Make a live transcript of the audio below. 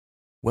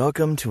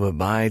Welcome to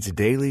Abide's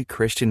Daily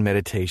Christian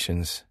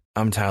Meditations.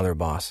 I'm Tyler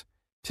Boss.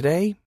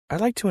 Today, I'd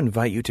like to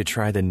invite you to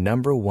try the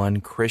 #1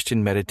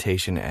 Christian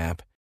meditation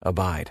app,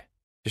 Abide.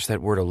 Just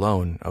that word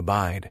alone,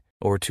 abide,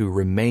 or to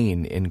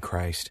remain in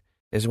Christ,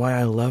 is why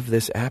I love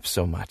this app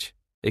so much.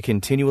 It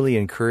continually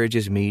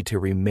encourages me to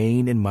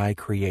remain in my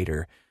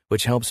Creator,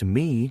 which helps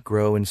me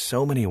grow in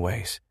so many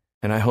ways.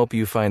 And I hope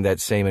you find that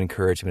same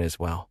encouragement as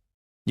well.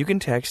 You can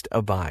text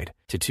ABIDE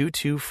to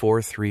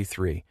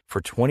 22433 for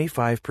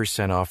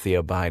 25% off the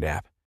Abide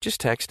app. Just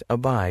text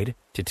ABIDE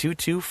to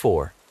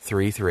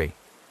 22433.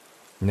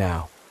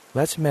 Now,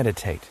 let's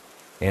meditate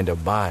and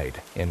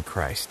abide in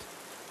Christ.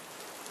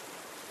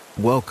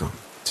 Welcome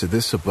to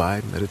this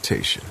Abide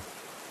meditation.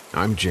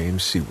 I'm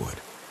James Seawood.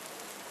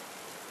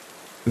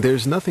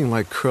 There's nothing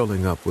like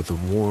curling up with a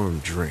warm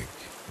drink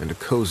and a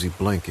cozy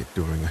blanket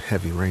during a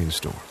heavy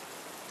rainstorm.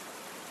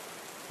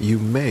 You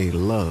may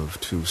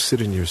love to sit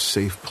in your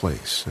safe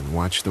place and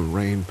watch the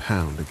rain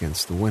pound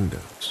against the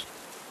windows.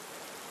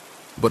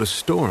 But a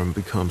storm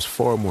becomes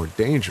far more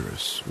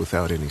dangerous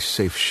without any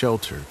safe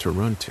shelter to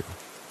run to.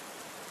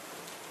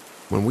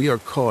 When we are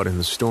caught in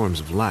the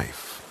storms of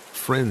life,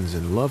 friends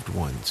and loved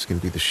ones can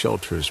be the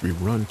shelters we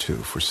run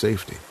to for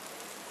safety.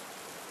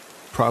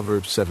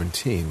 Proverbs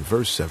 17,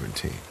 verse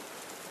 17,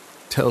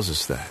 tells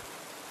us that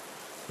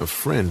a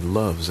friend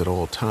loves at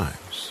all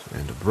times,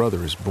 and a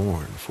brother is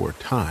born for a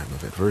time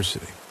of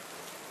adversity.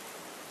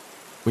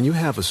 When you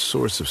have a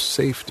source of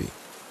safety,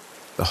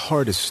 the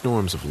hardest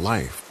storms of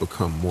life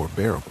become more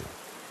bearable.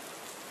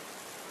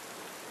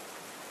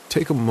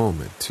 Take a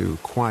moment to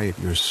quiet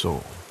your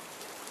soul.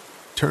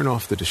 Turn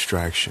off the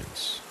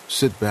distractions,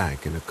 sit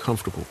back in a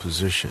comfortable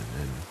position,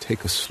 and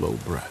take a slow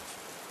breath.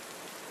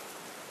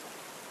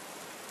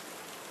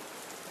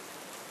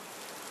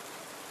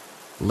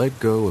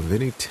 Let go of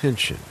any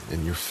tension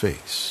in your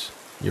face,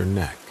 your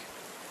neck,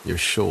 your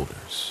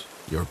shoulders,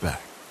 your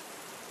back.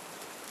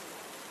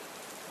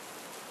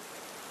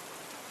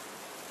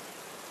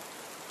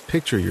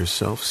 Picture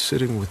yourself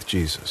sitting with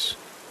Jesus.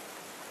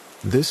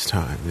 This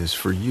time is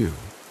for you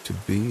to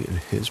be in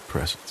His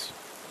presence.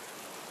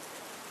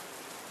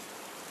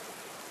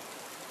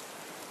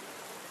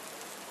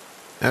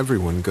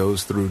 Everyone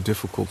goes through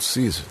difficult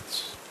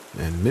seasons,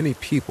 and many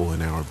people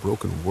in our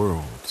broken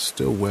world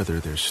still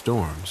weather their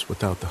storms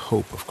without the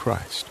hope of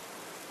Christ.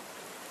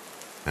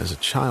 As a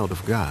child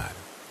of God,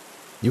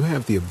 you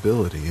have the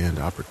ability and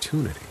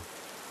opportunity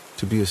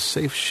to be a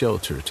safe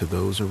shelter to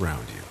those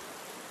around you.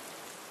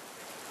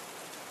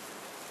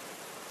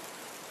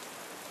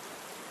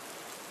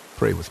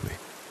 Pray with me.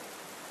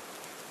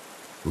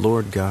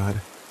 Lord God,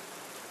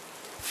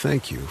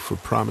 thank you for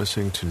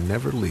promising to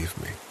never leave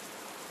me,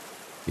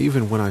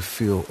 even when I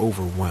feel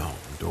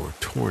overwhelmed or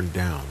torn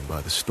down by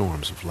the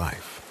storms of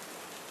life.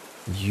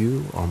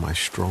 You are my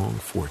strong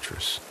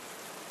fortress.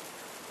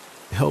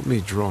 Help me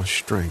draw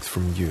strength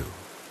from you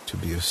to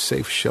be a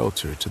safe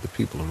shelter to the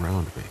people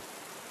around me.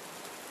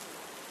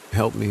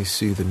 Help me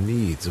see the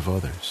needs of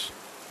others,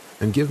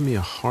 and give me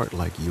a heart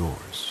like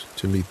yours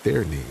to meet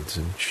their needs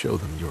and show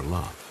them your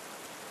love.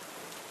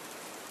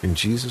 In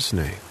Jesus'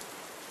 name,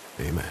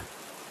 amen.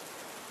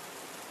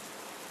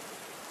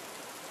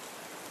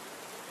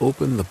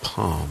 Open the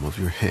palm of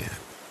your hand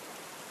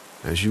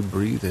as you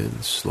breathe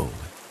in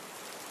slowly.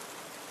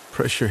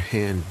 Press your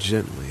hand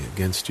gently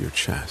against your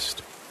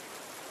chest.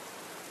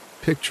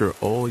 Picture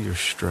all your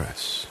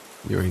stress,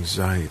 your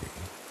anxiety,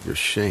 your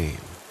shame,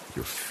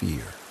 your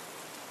fear,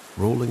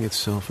 rolling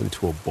itself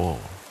into a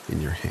ball in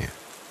your hand.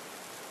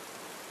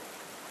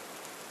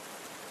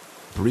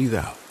 Breathe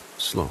out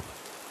slowly.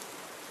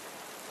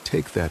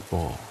 Take that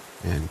ball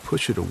and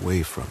push it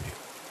away from you,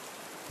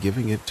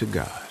 giving it to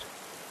God.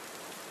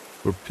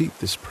 Repeat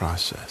this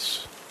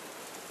process,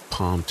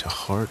 palm to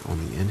heart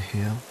on the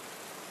inhale,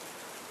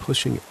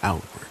 pushing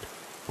outward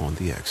on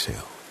the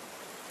exhale.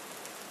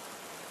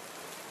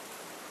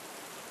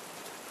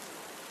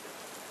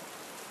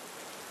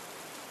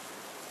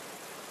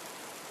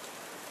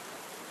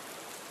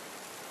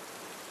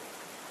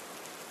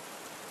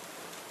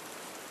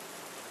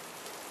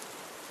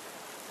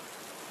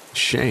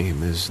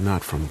 Shame is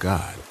not from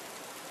God,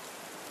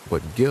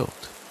 but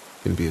guilt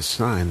can be a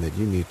sign that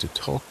you need to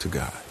talk to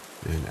God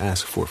and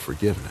ask for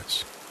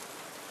forgiveness.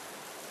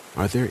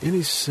 Are there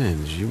any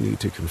sins you need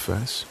to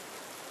confess?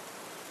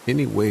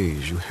 Any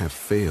ways you have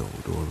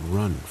failed or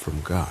run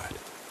from God?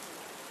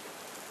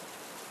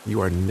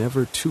 You are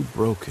never too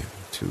broken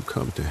to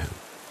come to Him.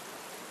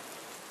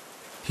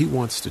 He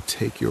wants to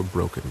take your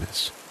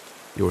brokenness,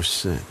 your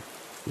sin,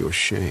 your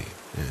shame,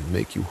 and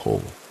make you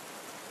whole.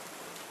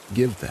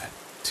 Give that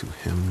to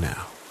Him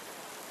now.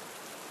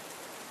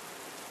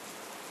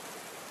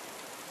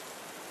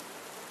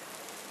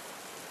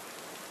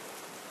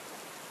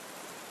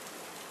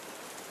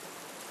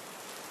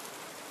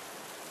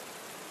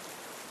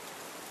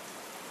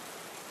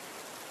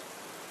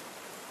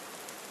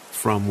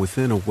 From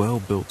within a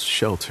well-built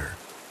shelter,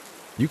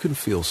 you can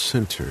feel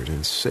centered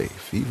and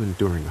safe even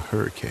during a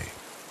hurricane.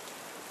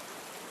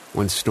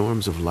 When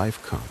storms of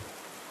life come,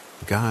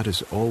 God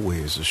is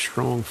always a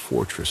strong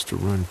fortress to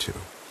run to.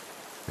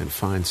 and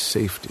find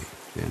safety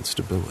and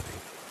stability.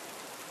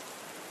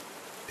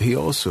 He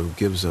also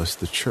gives us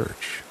the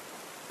church,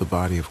 the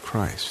body of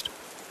Christ,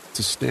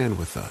 to stand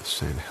with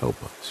us and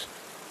help us.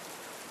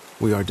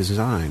 We are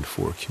designed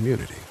for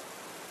community,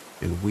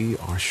 and we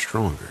are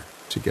stronger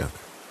together.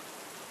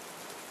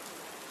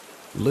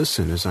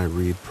 Listen as I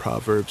read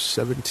Proverbs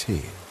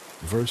 17,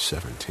 verse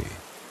 17,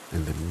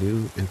 in the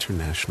New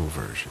International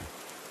Version.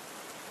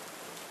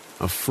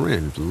 A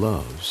friend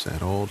loves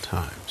at all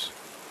times,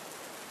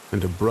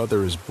 and a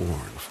brother is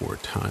born for a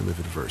time of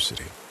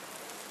adversity.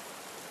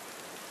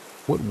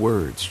 What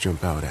words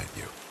jump out at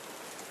you?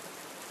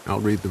 I'll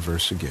read the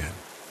verse again.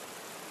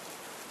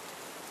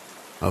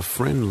 A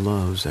friend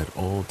loves at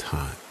all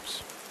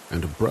times,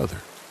 and a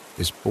brother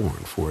is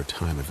born for a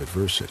time of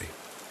adversity.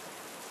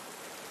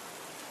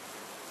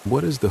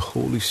 What is the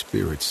Holy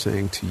Spirit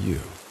saying to you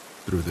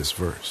through this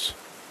verse?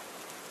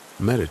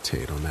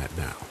 Meditate on that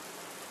now.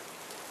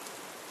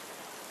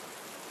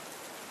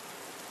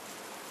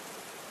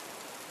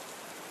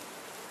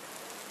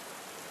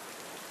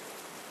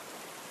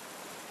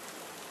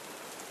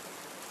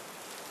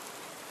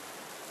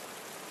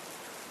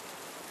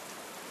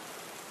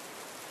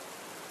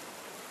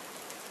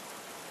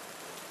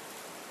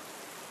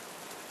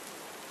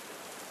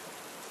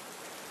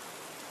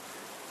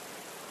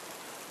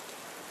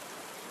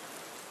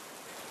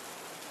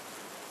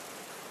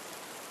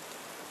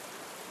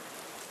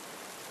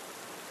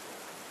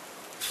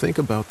 Think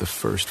about the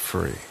first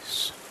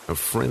phrase, a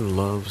friend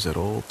loves at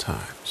all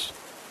times.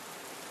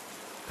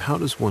 How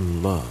does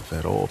one love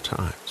at all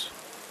times?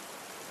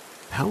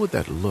 How would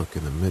that look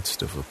in the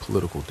midst of a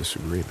political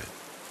disagreement,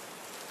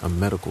 a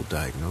medical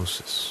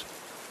diagnosis,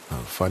 a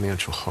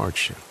financial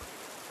hardship,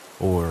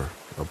 or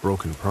a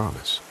broken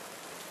promise?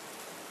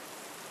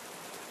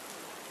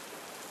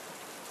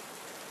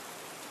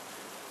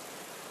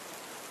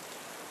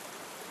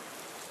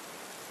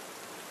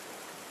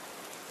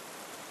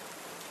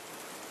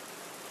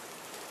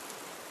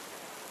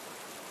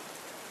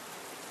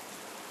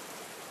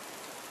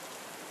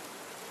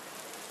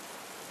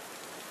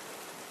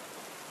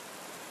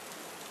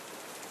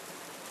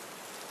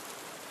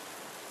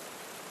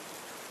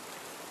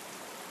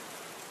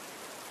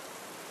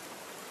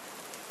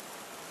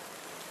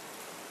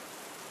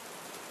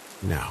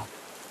 Now,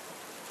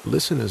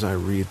 listen as I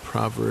read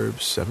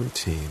Proverbs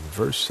 17,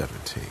 verse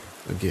 17,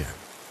 again,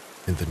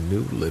 in the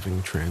New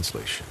Living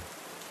Translation.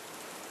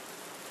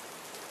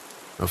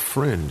 A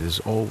friend is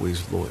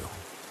always loyal,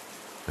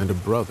 and a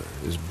brother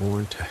is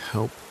born to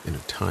help in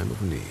a time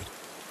of need.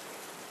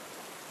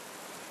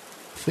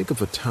 Think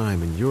of a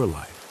time in your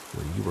life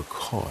when you were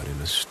caught in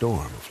a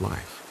storm of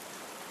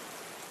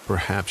life.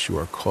 Perhaps you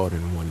are caught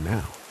in one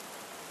now.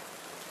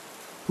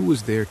 Who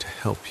is there to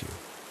help you,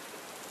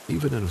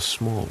 even in a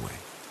small way?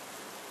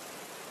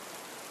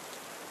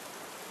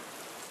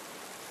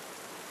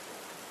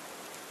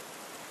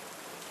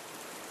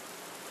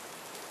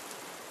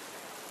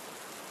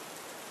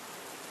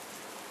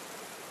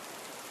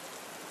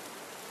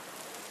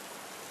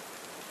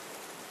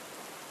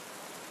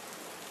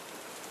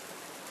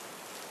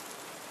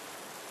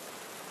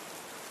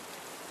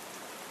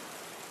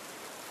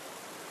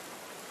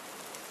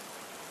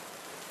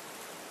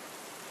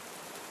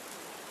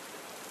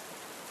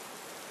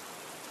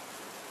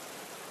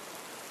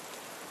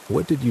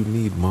 What did you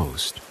need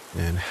most,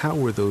 and how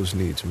were those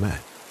needs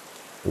met,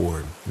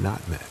 or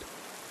not met?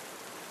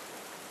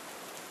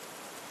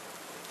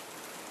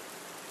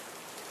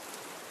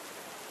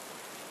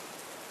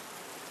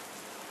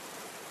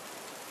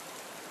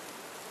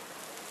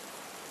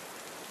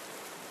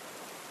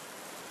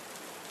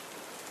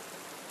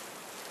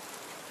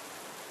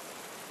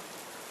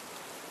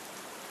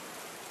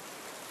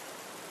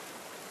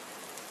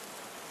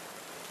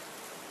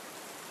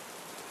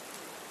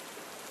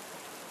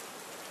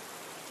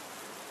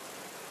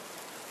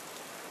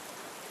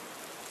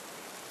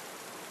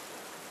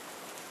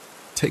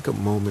 Take a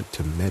moment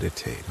to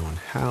meditate on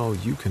how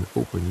you can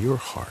open your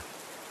heart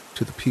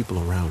to the people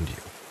around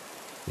you,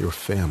 your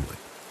family,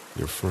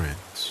 your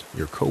friends,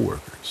 your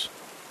coworkers,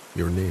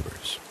 your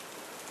neighbors.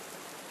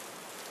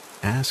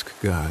 Ask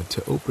God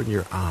to open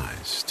your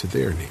eyes to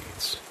their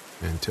needs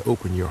and to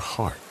open your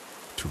heart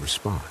to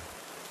respond.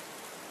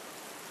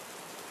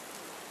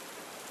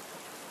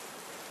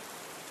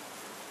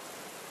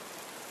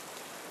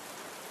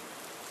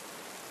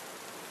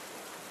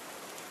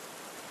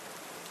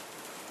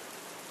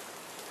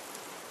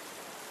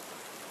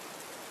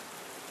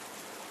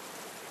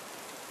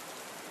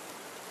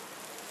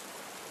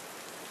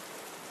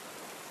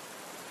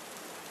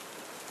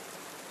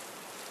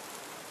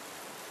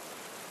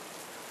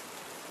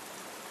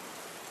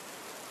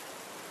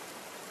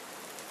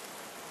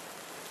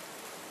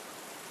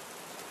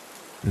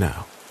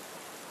 Now,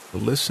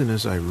 listen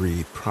as I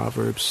read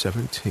Proverbs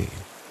 17,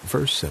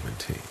 verse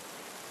 17,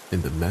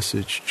 in the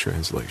Message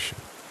translation.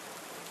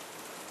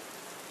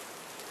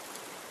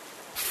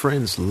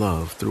 Friends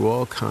love through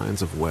all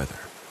kinds of weather,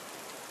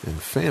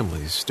 and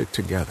families stick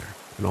together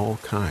in all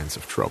kinds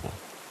of trouble.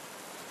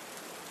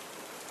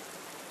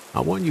 I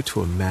want you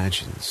to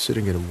imagine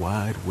sitting at a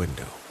wide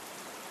window,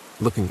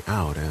 looking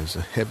out as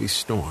a heavy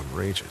storm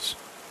rages.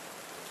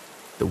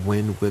 The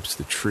wind whips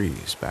the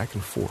trees back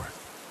and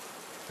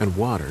forth, and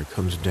water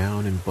comes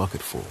down in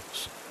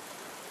bucketfuls.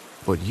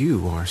 But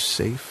you are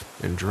safe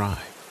and dry,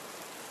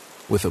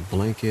 with a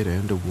blanket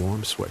and a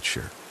warm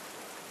sweatshirt.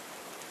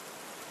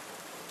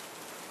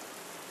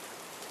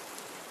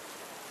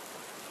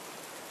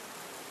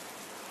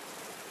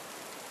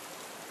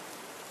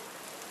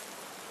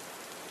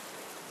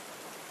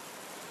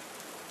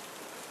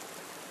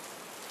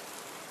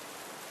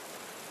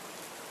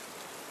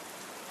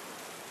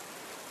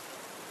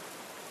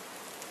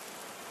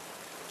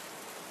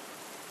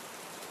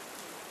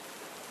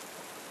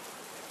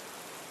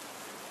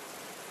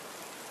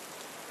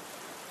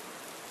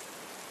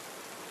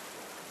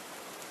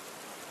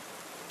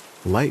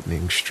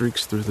 Lightning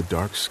streaks through the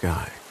dark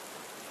sky,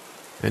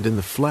 and in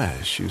the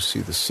flash you see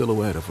the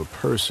silhouette of a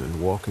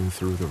person walking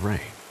through the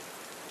rain.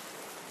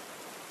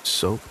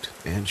 Soaked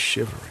and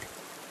shivering,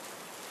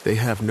 they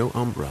have no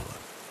umbrella,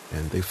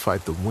 and they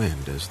fight the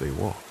wind as they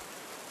walk.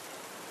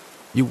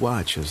 You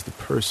watch as the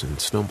person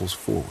stumbles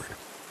forward,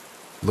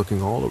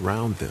 looking all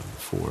around them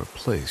for a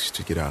place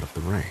to get out of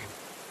the rain.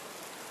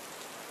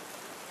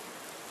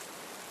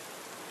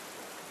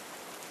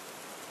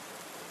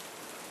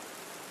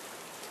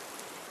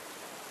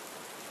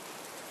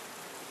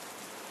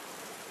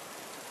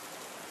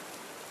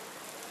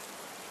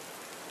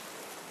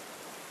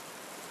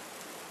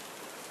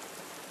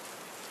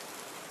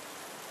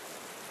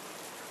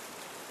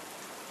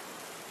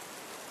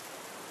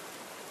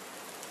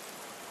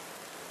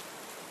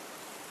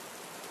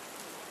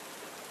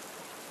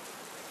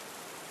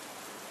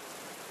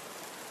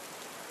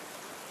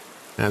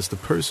 As the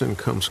person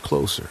comes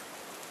closer,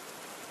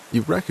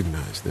 you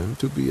recognize them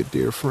to be a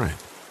dear friend.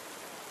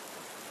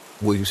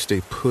 Will you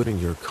stay put in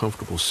your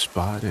comfortable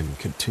spot and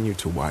continue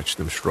to watch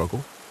them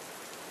struggle?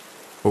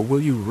 Or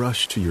will you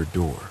rush to your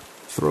door,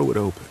 throw it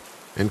open,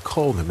 and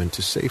call them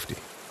into safety?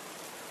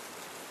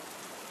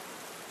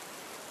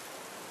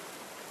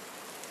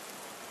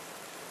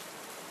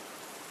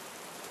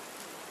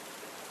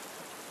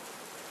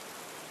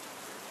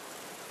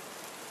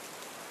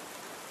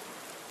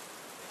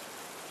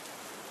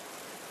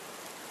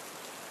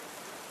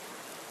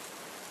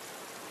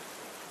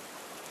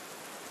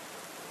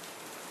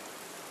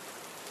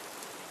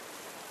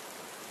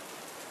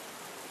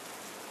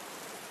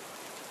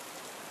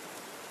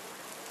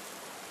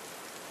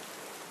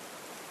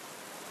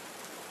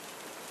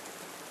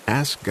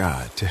 Ask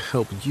God to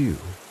help you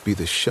be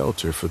the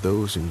shelter for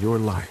those in your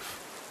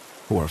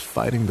life who are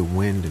fighting the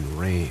wind and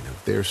rain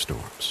of their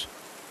storms.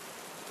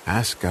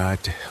 Ask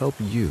God to help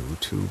you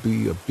to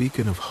be a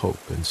beacon of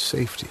hope and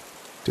safety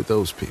to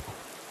those people.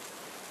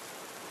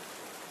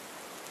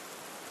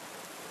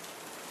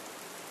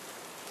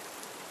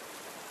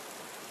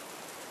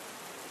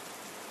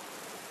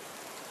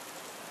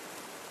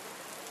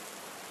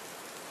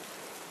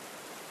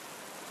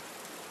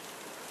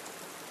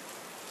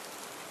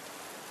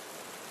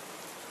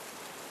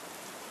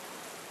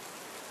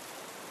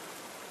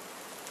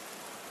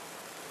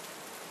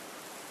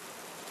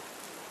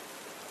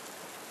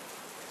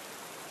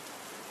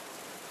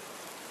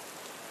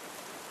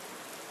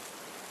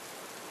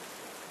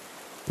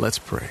 Let's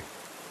pray.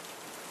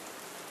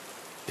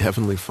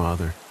 Heavenly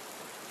Father,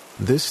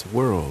 this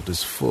world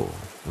is full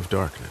of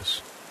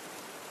darkness.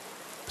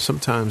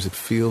 Sometimes it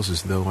feels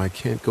as though I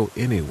can't go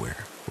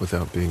anywhere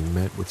without being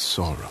met with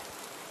sorrow,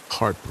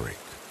 heartbreak,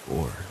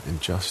 or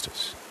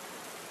injustice.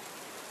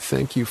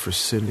 Thank you for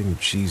sending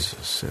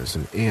Jesus as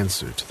an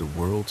answer to the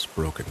world's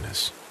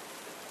brokenness.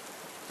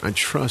 I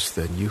trust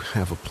that you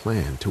have a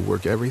plan to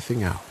work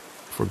everything out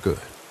for good.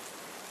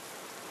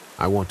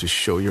 I want to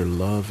show your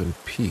love and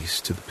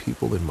peace to the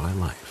people in my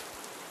life.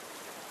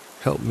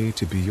 Help me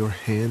to be your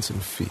hands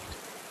and feet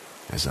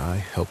as I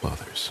help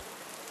others.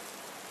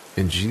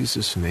 In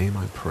Jesus' name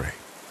I pray.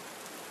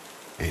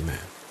 Amen.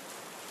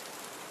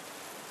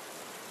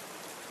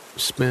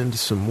 Spend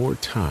some more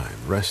time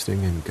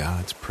resting in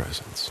God's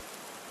presence.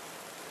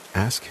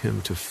 Ask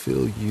Him to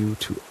fill you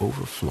to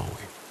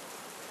overflowing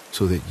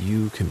so that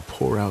you can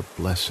pour out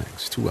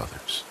blessings to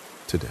others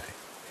today.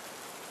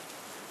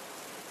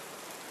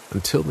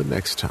 Until the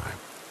next time,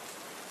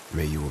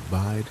 may you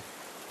abide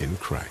in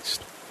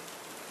Christ.